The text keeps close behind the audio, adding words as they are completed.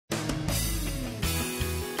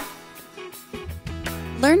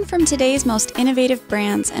Learn from today's most innovative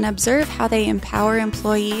brands and observe how they empower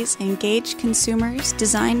employees, engage consumers,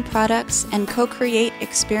 design products, and co-create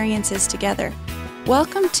experiences together.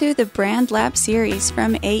 Welcome to the Brand Lab series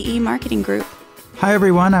from AE Marketing Group. Hi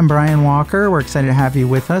everyone, I'm Brian Walker. We're excited to have you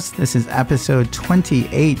with us. This is episode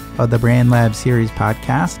 28 of the Brand Lab series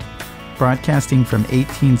podcast, broadcasting from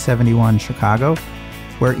 1871 Chicago,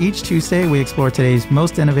 where each Tuesday we explore today's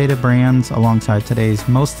most innovative brands alongside today's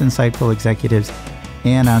most insightful executives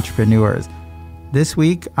and entrepreneurs. This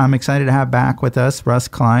week, I'm excited to have back with us Russ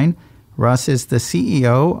KLEIN. Russ is the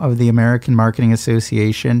CEO of the American Marketing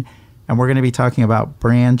Association, and we're going to be talking about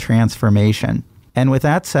brand transformation. And with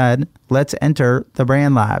that said, let's enter the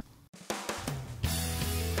Brand Lab.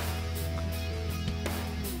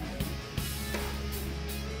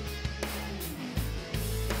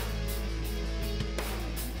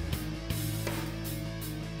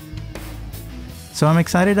 So I'm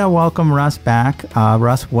excited to welcome Russ back.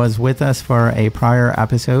 Russ was with us for a prior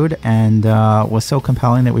episode and was so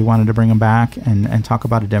compelling that we wanted to bring him back and talk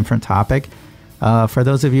about a different topic. For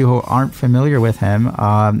those of you who aren't familiar with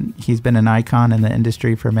him, he's been an icon in the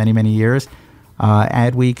industry for many, many years.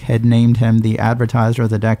 Adweek had named him the Advertiser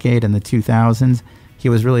of the Decade in the 2000s. He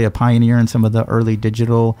was really a pioneer in some of the early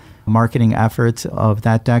digital marketing efforts of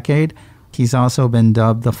that decade. He's also been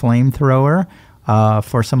dubbed the Flamethrower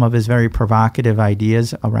for some of his very provocative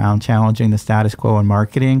ideas around challenging the status quo in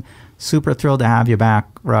marketing. Super thrilled to have you back,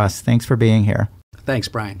 Russ. Thanks for being here. Thanks,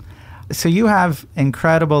 Brian. So you have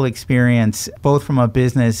incredible experience, both from a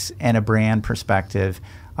business and a brand perspective.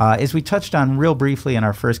 As we touched on real briefly in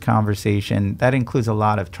our first conversation, that includes a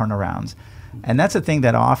lot of turnarounds. And that's a thing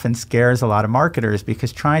that often scares a lot of marketers,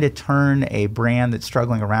 because trying to turn a brand that's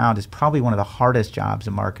struggling around is probably one of the hardest jobs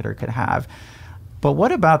a marketer could have. But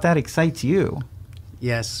what about that excites you?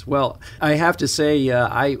 Yes. Well, I have to say,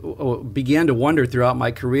 I began to wonder throughout my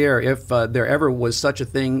career if there ever was such a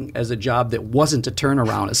thing as a job that wasn't a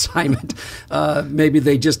turnaround assignment. Maybe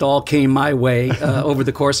they just all came my way over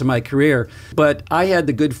the course of my career. But I had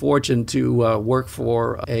the good fortune to work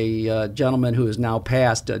for a gentleman who is now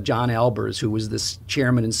passed, John Albers, who was the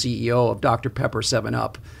chairman and CEO of Dr. Pepper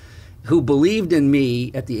 7-Up, who believed in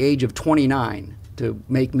me at the age of 29 to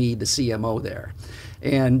make me the CMO there.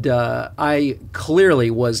 And I clearly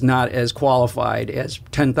was not as qualified as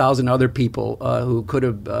 10,000 other people who could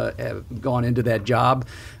have gone into that job.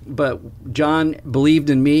 But John believed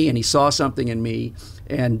in me, and he saw something in me.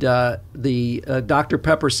 And the Dr.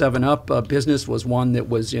 Pepper 7-Up business was one that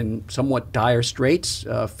was in somewhat dire straits.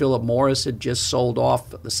 Philip Morris had just sold off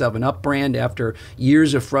the 7-Up brand after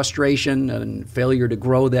years of frustration and failure to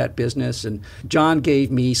grow that business. And John gave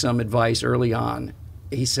me some advice early on.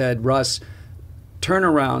 He said, Russ,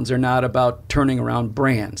 turnarounds are not about turning around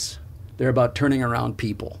brands. They're about turning around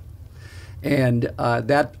people. And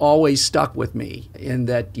that always stuck with me, in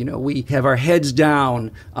that, you know, we have our heads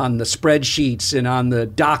down on the spreadsheets and on the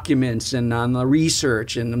documents and on the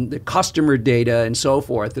research and the customer data and so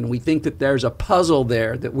forth. And we think that there's a puzzle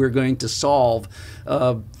there that we're going to solve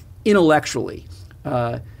intellectually,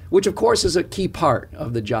 which of course is a key part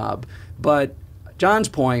of the job. But John's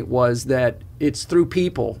point was that it's through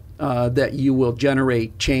people that you will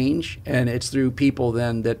generate change, and it's through people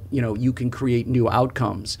then that, you know, you can create new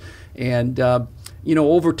outcomes. And you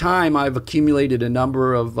know, over time, I've accumulated a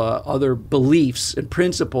number of other beliefs and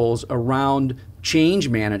principles around change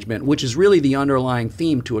management, which is really the underlying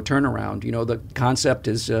theme to a turnaround. You know, the concept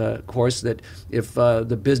is, of course, that if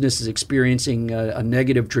the business is experiencing a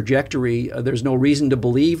negative trajectory, there's no reason to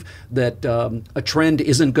believe that a trend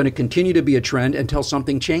isn't going to continue to be a trend until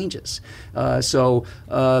something changes. So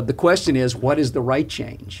the question is, what is the right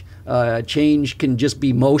change? Change can just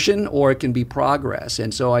be motion, or it can be progress.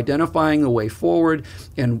 And so identifying the way forward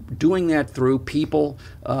and doing that through people,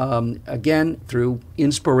 again, through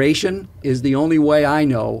inspiration is the only way I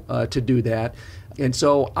know to do that. And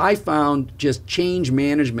so I found just change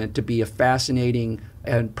management to be a fascinating,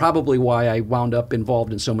 and probably why I wound up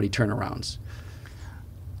involved in so many turnarounds.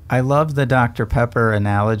 I love the Dr. Pepper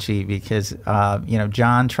analogy, because, you know,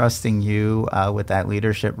 John trusting you with that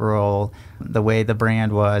leadership role, the way the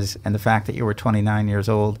brand was, and the fact that you were 29 years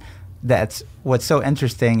old. That's what's so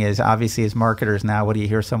interesting is, obviously, as marketers now, what do you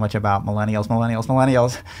hear so much about?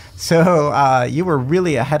 Millennials. So you were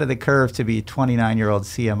really ahead of the curve to be 29-year-old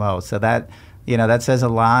CMO. So that, you know, that says a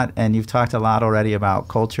lot. And you've talked a lot already about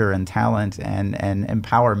culture and talent and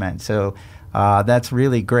empowerment. So that's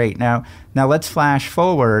really great. Now let's flash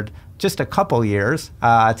forward just a couple years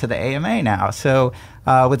to the AMA now. So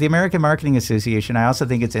with the American Marketing Association, I also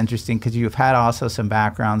think it's interesting because you've had also some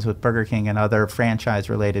backgrounds with Burger King and other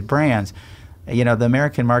franchise-related brands. You know, the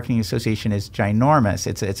American Marketing Association is ginormous.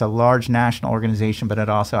 It's a large national organization, but it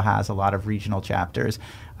also has a lot of regional chapters.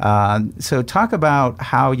 So talk about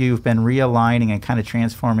how you've been realigning and kind of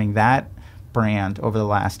transforming that brand over the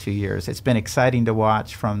last 2 years. It's been exciting to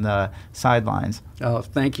watch from the sidelines. Oh,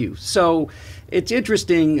 thank you. So it's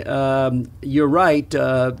interesting. You're right.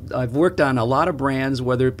 I've worked on a lot of brands,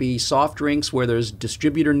 whether it be soft drinks, where there's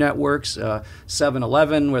distributor networks,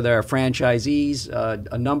 7-Eleven, where there are franchisees,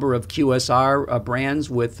 a number of QSR brands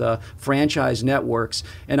with franchise networks.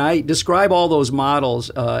 And I describe all those models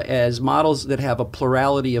as models that have a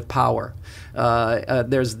plurality of power.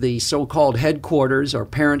 There's the so-called headquarters or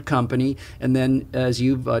parent company, and then, as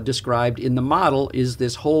you've described in the model, is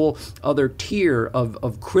this whole other tier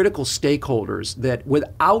of critical stakeholders that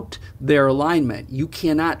without their alignment, you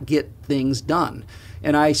cannot get things done.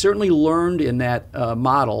 And I certainly learned in that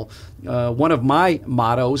model, one of my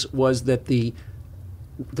mottos was that the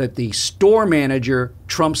store manager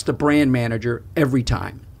trumps the brand manager every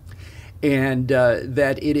time. And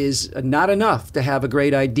that it is not enough to have a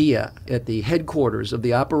great idea at the headquarters of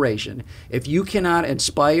the operation if you cannot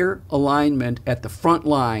inspire alignment at the front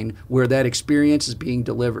line where that experience is being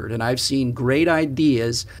delivered. And I've seen great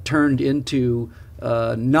ideas turned into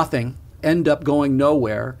nothing, end up going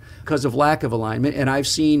nowhere because of lack of alignment. And I've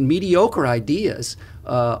seen mediocre ideas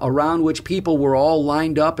around which people were all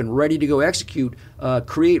lined up and ready to go execute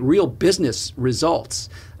create real business results.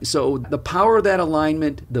 So the power of that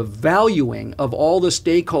alignment, the valuing of all the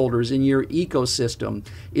stakeholders in your ecosystem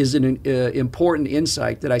is an important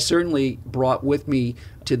insight that I certainly brought with me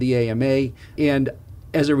to the AMA. And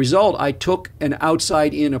as a result, I took an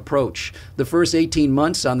outside-in approach. The first 18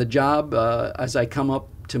 months on the job, as I come up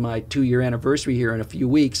to my 2-year anniversary here in a few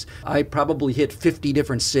weeks, I probably hit 50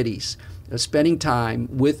 different cities, spending time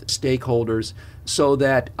with stakeholders so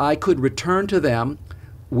that I could return to them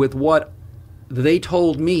with what they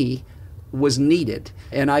told me was needed.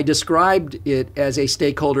 And I described it as a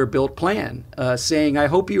stakeholder-built plan, saying, I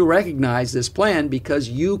hope you recognize this plan because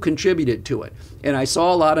you contributed to it. And I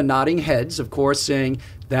saw a lot of nodding heads, of course, saying,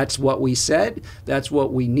 that's what we said, that's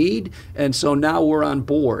what we need, and so now we're on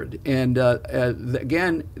board. And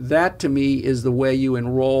again, that to me is the way you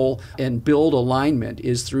enroll and build alignment,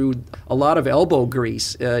 is through a lot of elbow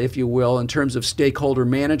grease, if you will, in terms of stakeholder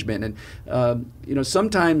management. And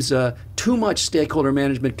sometimes too much stakeholder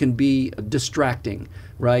management can be distracting,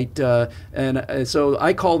 right? And so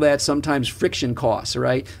I call that sometimes friction costs,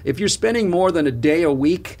 right? If you're spending more than a day a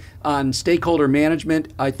week on stakeholder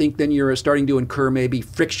management, I think then you're starting to incur maybe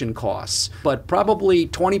friction costs. But probably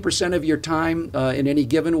 20% of your time in any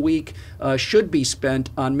given week should be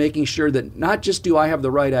spent on making sure that not just do I have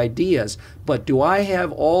the right ideas, but do I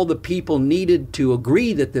have all the people needed to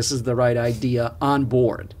agree that this is the right idea on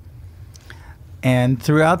board. And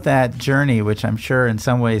throughout that journey, which I'm sure in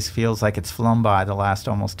some ways feels like it's flown by the last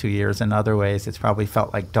almost 2 years, in other ways it's probably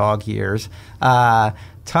felt like dog years,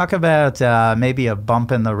 talk about maybe a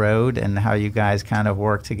bump in the road and how you guys kind of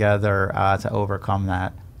work together to overcome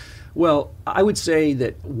that. Well, I would say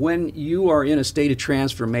that when you are in a state of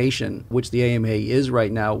transformation, which the AMA is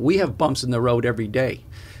right now, we have bumps in the road every day.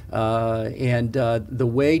 And the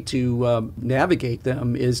way to navigate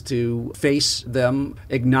them is to face them,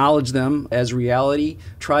 acknowledge them as reality,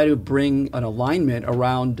 try to bring an alignment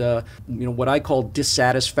around what I call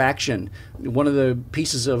dissatisfaction. One of the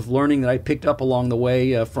pieces of learning that I picked up along the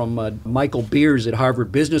way from Michael Beers at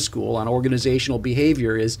Harvard Business School on organizational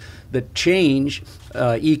behavior is that change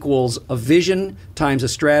equals a vision times a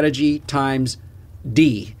strategy times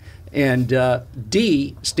D. And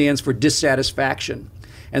D stands for dissatisfaction.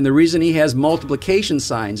 And the reason he has multiplication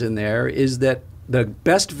signs in there is that the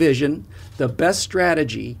best vision, the best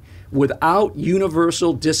strategy, without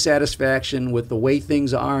universal dissatisfaction with the way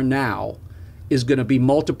things are now, is going to be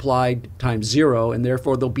multiplied times 0, and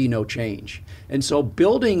therefore there'll be no change. And so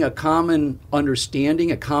building a common understanding,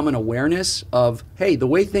 a common awareness of, hey, the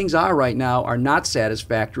way things are right now are not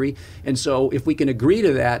satisfactory. And so if we can agree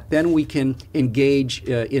to that, then we can engage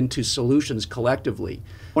into solutions collectively.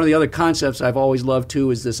 One of the other concepts I've always loved, too,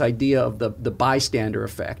 is this idea of the bystander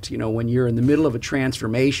effect. When you're in the middle of a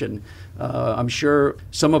transformation, I'm sure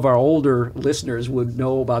some of our older listeners would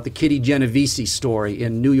know about the Kitty Genovese story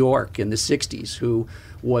in New York in the 60s, who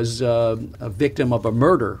was a victim of a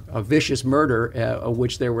murder, a vicious murder, of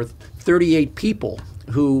which there were 38 people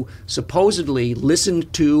who supposedly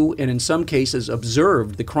listened to and in some cases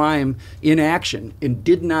observed the crime in action and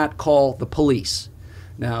did not call the police.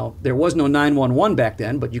 Now, there was no 911 back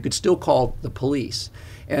then, but you could still call the police.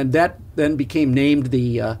 And that then became named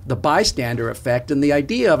the bystander effect. And the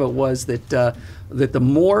idea of it was that that the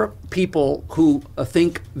more people who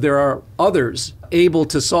think there are others able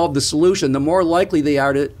to solve the solution, the more likely they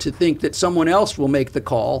are to think that someone else will make the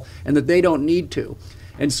call and that they don't need to.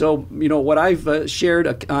 And so, what I've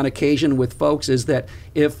shared on occasion with folks is that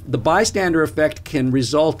if the bystander effect can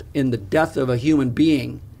result in the death of a human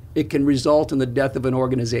being, it can result in the death of an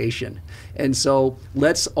organization. And so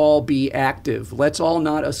let's all be active. Let's all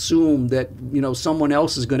not assume that, someone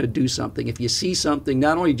else is going to do something. If you see something,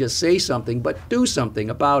 not only just say something, but do something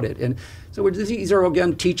about it. And so these are,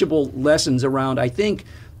 again, teachable lessons around, I think,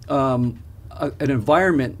 an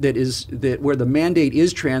environment where the mandate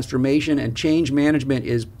is transformation and change management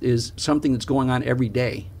is something that's going on every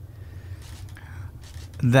day.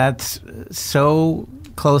 That's so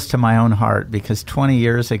close to my own heart, because 20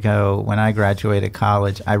 years ago when I graduated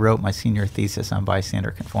college, I wrote my senior thesis on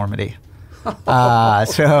bystander conformity.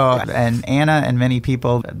 And Anna and many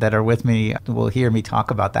people that are with me will hear me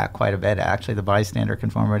talk about that quite a bit, actually, the bystander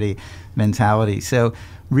conformity mentality. So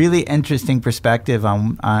really interesting perspective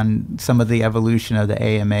on some of the evolution of the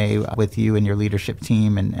AMA with you and your leadership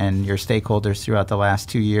team and your stakeholders throughout the last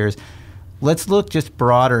 2 years. Let's look just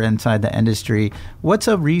broader inside the industry. What's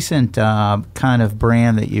a recent kind of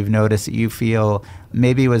brand that you've noticed that you feel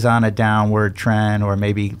maybe was on a downward trend or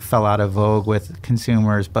maybe fell out of vogue with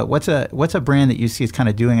consumers? But what's a brand that you see is kind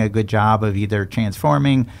of doing a good job of either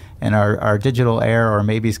transforming in our digital era, or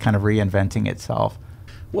maybe is kind of reinventing itself?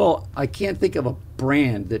 Well, I can't think of a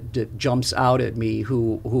brand that jumps out at me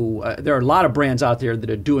who there are a lot of brands out there that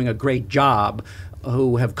are doing a great job,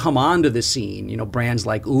 who have come onto the scene, brands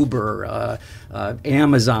like Uber,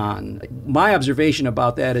 Amazon. My observation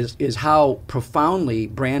about that is how profoundly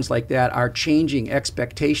brands like that are changing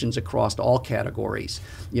expectations across all categories.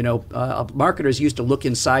 Marketers used to look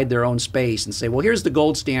inside their own space and say, well, here's the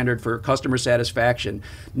gold standard for customer satisfaction.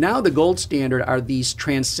 Now the gold standard are these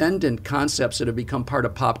transcendent concepts that have become part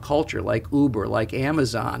of pop culture, like Uber, like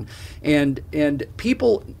Amazon. And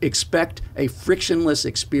people expect a frictionless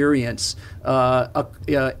experience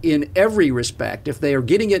in every respect. If they are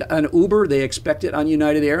getting it on Uber, they expect it on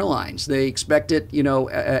United Airlines. They expect it,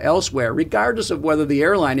 elsewhere, regardless of whether the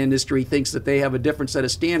airline industry thinks that they have a different set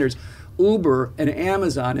of standards. Uber and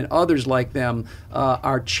Amazon and others like them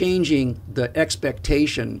are changing the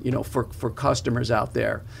expectation, for customers out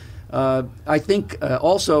there. I think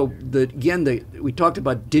also we talked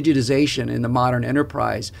about digitization in the modern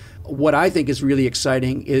enterprise. What I think is really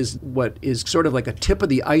exciting is what is sort of like a tip of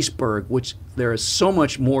the iceberg, which there is so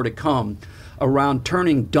much more to come around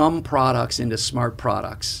turning dumb products into smart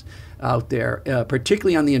products out there,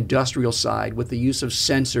 particularly on the industrial side with the use of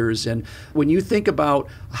sensors. And when you think about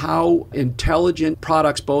how intelligent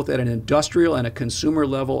products, both at an industrial and a consumer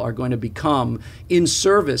level, are going to become in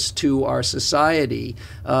service to our society,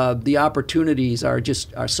 the opportunities are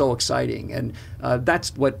so exciting. And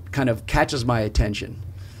that's what kind of catches my attention.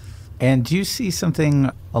 And do you see something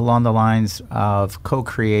along the lines of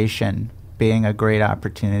co-creation being a great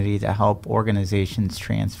opportunity to help organizations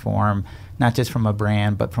transform, not just from a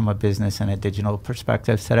brand, but from a business and a digital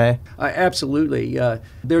perspective today? Absolutely.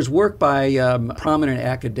 There's work by a prominent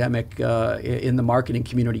academic in the marketing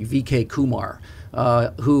community, V.K. Kumar,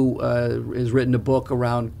 who has written a book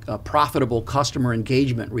around profitable customer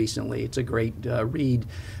engagement recently. It's a great read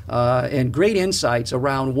and great insights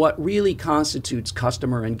around what really constitutes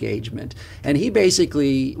customer engagement. And he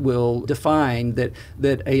basically will define that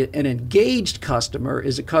an engaged customer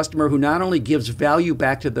is a customer who not only gives value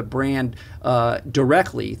back to the brand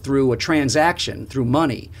directly through a transaction, through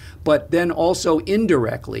money, but then also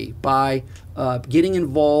indirectly by getting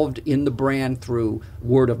involved in the brand through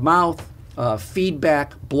word of mouth,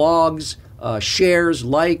 feedback, blogs, shares,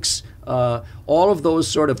 likes, all of those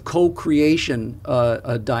sort of co-creation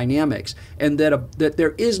dynamics, and that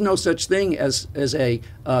there is no such thing as a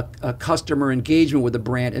customer engagement with a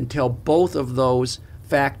brand until both of those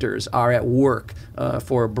factors are at work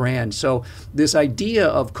for a brand. So this idea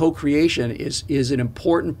of co-creation is an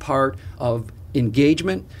important part of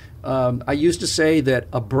engagement. I used to say that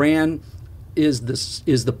a brand is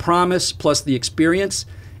the promise plus the experience.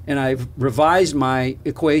 And I've revised my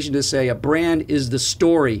equation to say a brand is the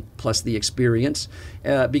story plus the experience,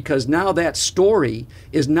 because now that story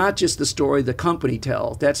is not just the story the company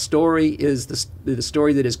tells. That story is the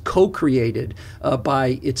story that is co-created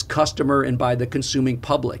by its customer and by the consuming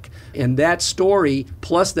public. And that story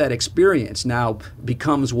plus that experience now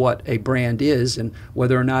becomes what a brand is, and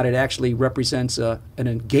whether or not it actually represents an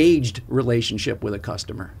engaged relationship with a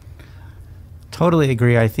customer. Totally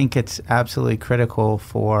agree. I think it's absolutely critical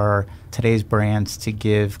for today's brands to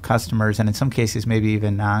give customers, and in some cases maybe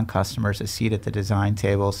even non-customers, a seat at the design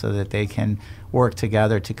table so that they can work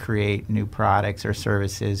together to create new products or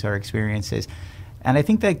services or experiences. And I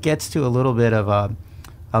think that gets to a little bit of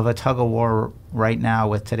a tug of war right now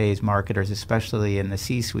with today's marketers, especially in the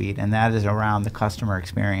C-suite, and that is around the customer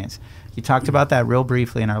experience. You talked about that real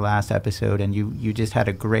briefly in our last episode, and you just had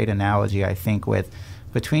a great analogy, I think, with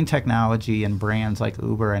between technology and brands like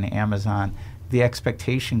Uber and Amazon, the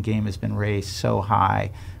expectation game has been raised so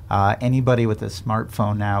high. Anybody with a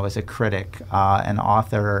smartphone now is a critic, an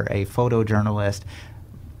author, a photojournalist.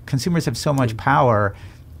 Consumers have so much power,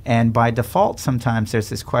 and by default, sometimes there's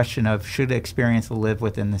this question of should experience live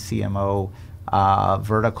within the CMO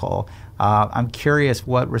vertical. I'm curious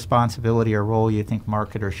what responsibility or role you think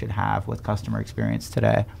marketers should have with customer experience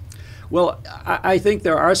today. Well, I think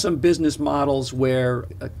there are some business models where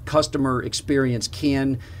a customer experience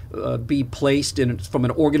can be placed in, from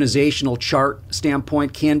an organizational chart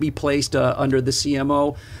standpoint, can be placed under the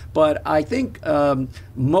CMO. But I think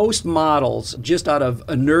most models, just out of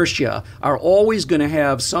inertia, are always going to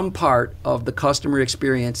have some part of the customer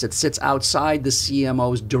experience that sits outside the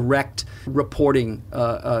CMO's direct reporting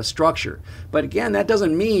structure. But again, that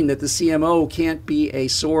doesn't mean that the CMO can't be a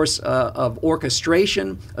source of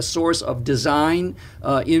orchestration, a source of design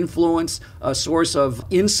influence, a source of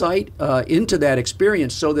insight into that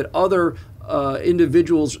experience so that other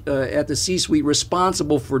individuals at the C-suite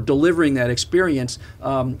responsible for delivering that experience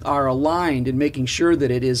are aligned in making sure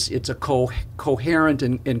that it's a coherent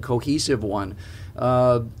and cohesive one.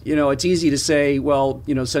 It's easy to say, well,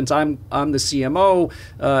 since I'm the CMO,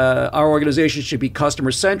 our organization should be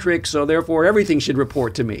customer centric, so therefore everything should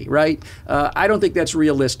report to me, right? I don't think that's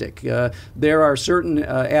realistic. There are certain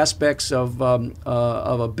aspects of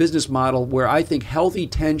a business model where I think healthy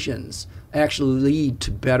tensions actually lead to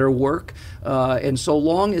better work. And so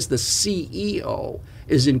long as the CEO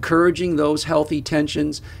is encouraging those healthy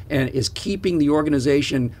tensions and is keeping the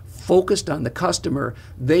organization focused on the customer,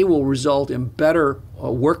 they will result in better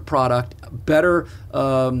work product, better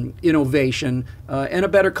innovation, and a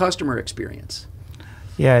better customer experience.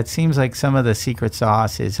 Yeah, it seems like some of the secret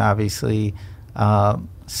sauce is obviously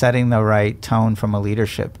setting the right tone from a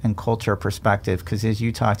leadership and culture perspective, because as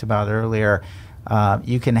you talked about earlier,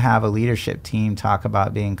 you can have a leadership team talk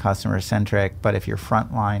about being customer-centric, but if your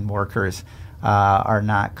frontline workers are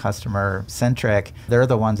not customer-centric, they're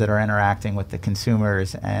the ones that are interacting with the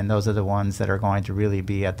consumers, and those are the ones that are going to really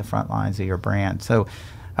be at the front lines of your brand. So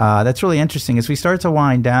that's really interesting. As we start to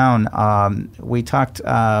wind down, we talked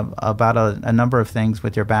about a number of things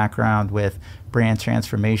with your background with brand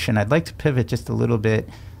transformation. I'd like to pivot just a little bit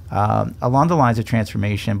along the lines of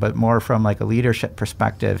transformation, but more from like a leadership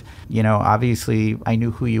perspective. Obviously, I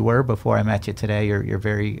knew who you were before I met you today. You're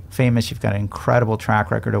very famous. You've got an incredible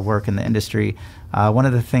track record of work in the industry. One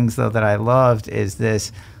of the things, though, that I loved is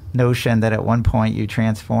this notion that at one point you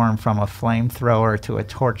transformed from a flamethrower to a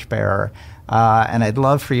torchbearer. And I'd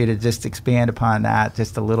love for you to just expand upon that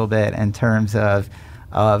just a little bit in terms of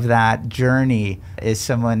that journey. As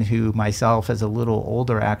someone who myself is a little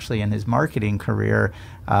older actually in his marketing career,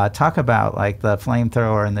 talk about like the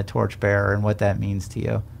flamethrower and the torchbearer and what that means to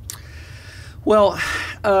you. Well,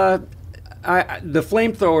 the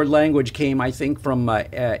flamethrower language came, I think, from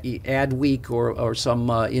Adweek or some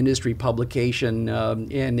industry publication,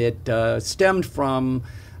 and it stemmed from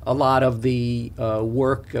a lot of the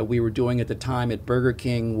work we were doing at the time at Burger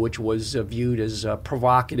King, which was viewed as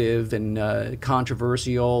provocative and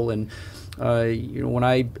controversial. And when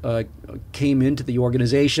I came into the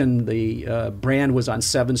organization, the brand was on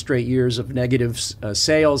 7 straight years of negative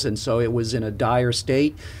sales, and so it was in a dire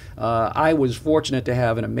state. I was fortunate to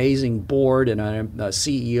have an amazing board and a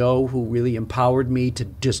CEO who really empowered me to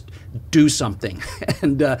just do something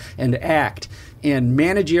and act. And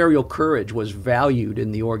managerial courage was valued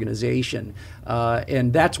in the organization.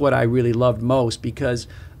 And that's what I really loved most, because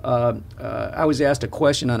I was asked a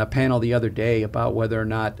question on a panel the other day about whether or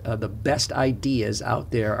not the best ideas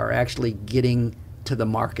out there are actually getting to the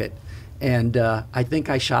market. And I think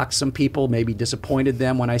I shocked some people, maybe disappointed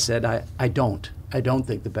them when I said I don't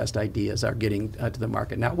think the best ideas are getting to the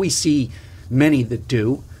market. Now, we see many that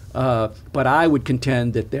do, but I would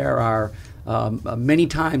contend that there are many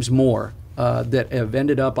times more that have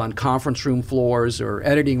ended up on conference room floors or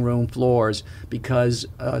editing room floors because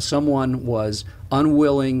someone was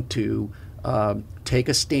unwilling to take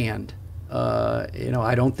a stand.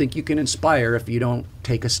 I don't think you can inspire if you don't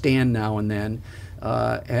take a stand now and then.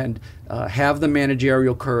 and have the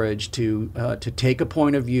managerial courage to take a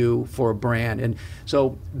point of view for a brand. And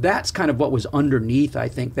so that's kind of what was underneath, I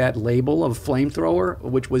think, that label of flamethrower,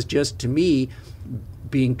 which was just, to me,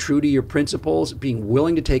 being true to your principles, being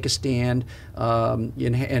willing to take a stand,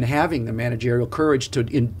 and having the managerial courage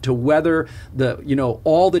to weather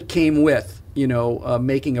all that came with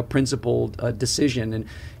making a principled decision.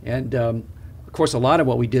 And of course, a lot of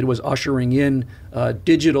what we did was ushering in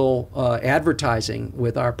digital advertising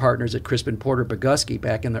with our partners at Crispin Porter Bogusky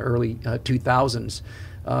back in the early 2000s.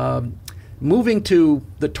 Moving to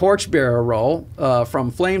the torchbearer role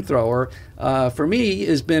from flamethrower, for me,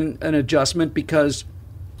 has been an adjustment because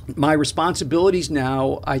my responsibilities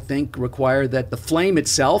now, I think, require that the flame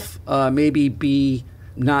itself maybe be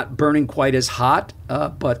not burning quite as hot,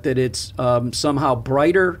 but that it's somehow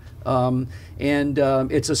brighter, and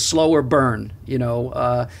it's a slower burn,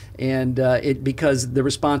 because the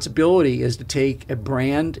responsibility is to take a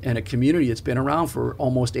brand and a community that's been around for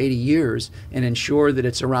almost 80 years and ensure that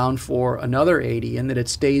it's around for another 80 and that it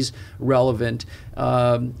stays relevant.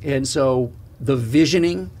 And so the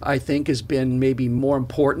visioning, I think, has been maybe more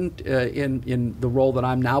important in the role that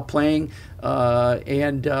I'm now playing.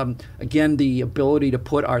 Again, the ability to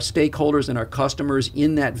put our stakeholders and our customers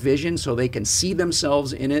in that vision so they can see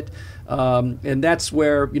themselves in it. And that's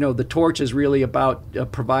where, the torch is really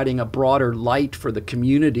about providing a broader light for the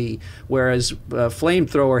community, whereas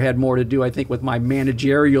Flamethrower had more to do, I think, with my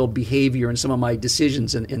managerial behavior and some of my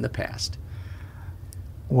decisions in the past.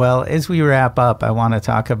 Well, as we wrap up, I want to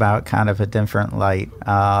talk about kind of a different light.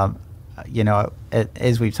 As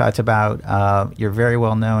we've talked about, you're very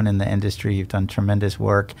well known in the industry. You've done tremendous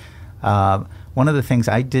work. One of the things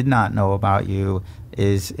I did not know about you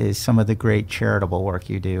is some of the great charitable work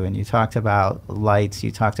you do. And you talked about lights.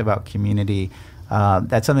 You talked about community.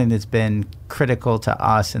 That's something that's been critical to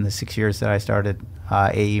us in the 6 years that I started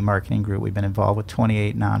AE Marketing Group. We've been involved with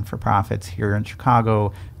 28 non-for-profits here in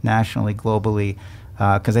Chicago, nationally, globally.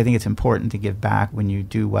 Because I think it's important to give back when you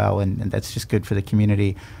do well, and that's just good for the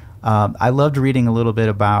community. I loved reading a little bit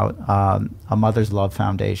about a Mother's Love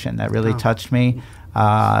Foundation. That really touched me,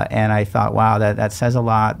 and I thought, wow, that says a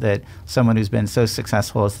lot that someone who's been so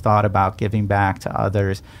successful has thought about giving back to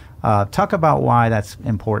others. Talk about why that's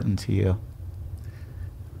important to you.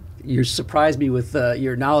 You surprised me with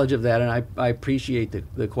your knowledge of that, and I appreciate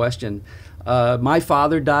the question. My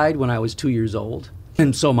father died when I was 2 years old,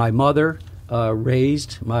 and so my mother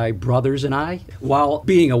raised my brothers and I while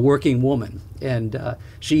being a working woman. And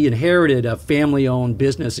she inherited a family-owned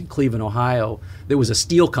business in Cleveland, Ohio. There was a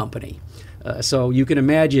steel company. So you can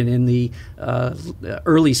imagine in the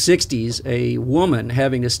early 60s, a woman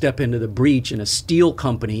having to step into the breach in a steel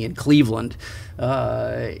company in Cleveland.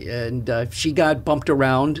 And she got bumped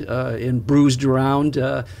around and bruised around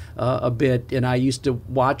a bit. And I used to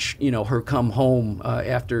watch, her come home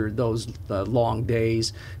after those long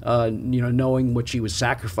days, knowing what she was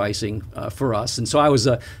sacrificing for us. And so I was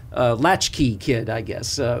a latchkey kid, I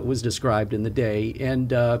guess, was described in the day.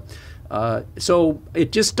 And so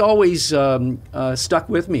it just always stuck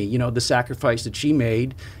with me, the sacrifice that she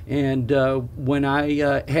made. And when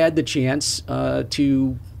I had the chance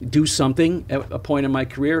to do something at a point in my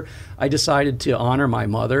career, I decided to honor my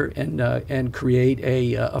mother and create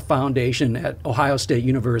a foundation at Ohio State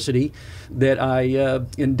University that I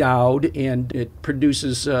endowed, and it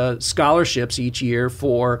produces scholarships each year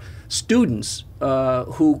for students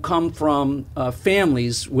who come from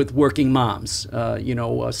families with working moms,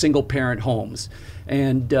 single parent homes.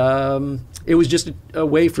 And it was just a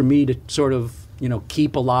way for me to sort of,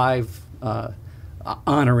 keep alive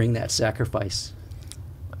honoring that sacrifice.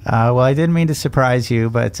 Well, I didn't mean to surprise you,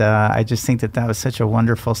 but I just think that was such a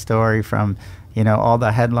wonderful story from, all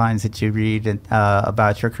the headlines that you read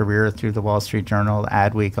about your career through the Wall Street Journal,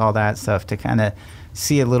 Adweek, all that stuff, to kind of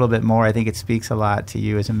see a little bit more. I think it speaks a lot to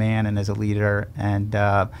you as a man and as a leader, and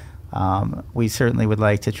we certainly would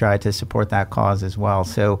like to try to support that cause as well.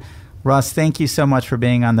 So, Russ, thank you so much for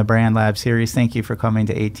being on the Brand Lab series. Thank you for coming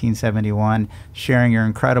to 1871, sharing your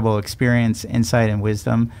incredible experience, insight, and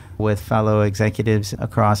wisdom with fellow executives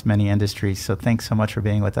across many industries. So thanks so much for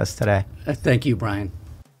being with us today. Thank you, Brian.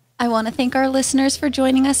 I want to thank our listeners for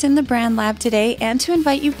joining us in the Brand Lab today, and to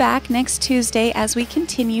invite you back next Tuesday as we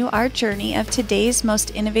continue our journey of today's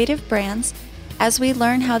most innovative brands, as we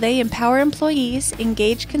learn how they empower employees,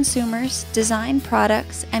 engage consumers, design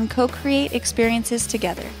products, and co-create experiences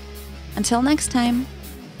together. Until next time.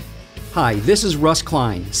 Hi, this is Russ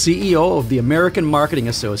Klein, CEO of the American Marketing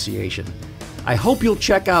Association. I hope you'll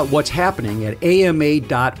check out what's happening at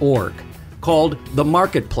AMA.org, called The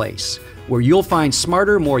Marketplace, where you'll find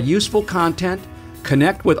smarter, more useful content,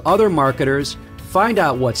 connect with other marketers, Find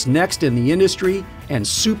out what's next in the industry and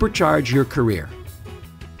supercharge your career.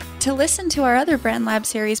 To listen to our other Brand Lab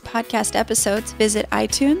Series podcast episodes, visit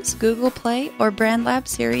iTunes, Google Play, or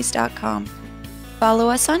brandlabseries.com. Follow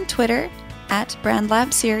us on Twitter at Brand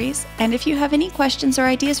Lab Series, and if you have any questions or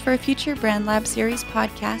ideas for a future Brand Lab Series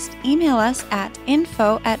podcast, email us at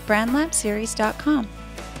info@brandlabseries.com.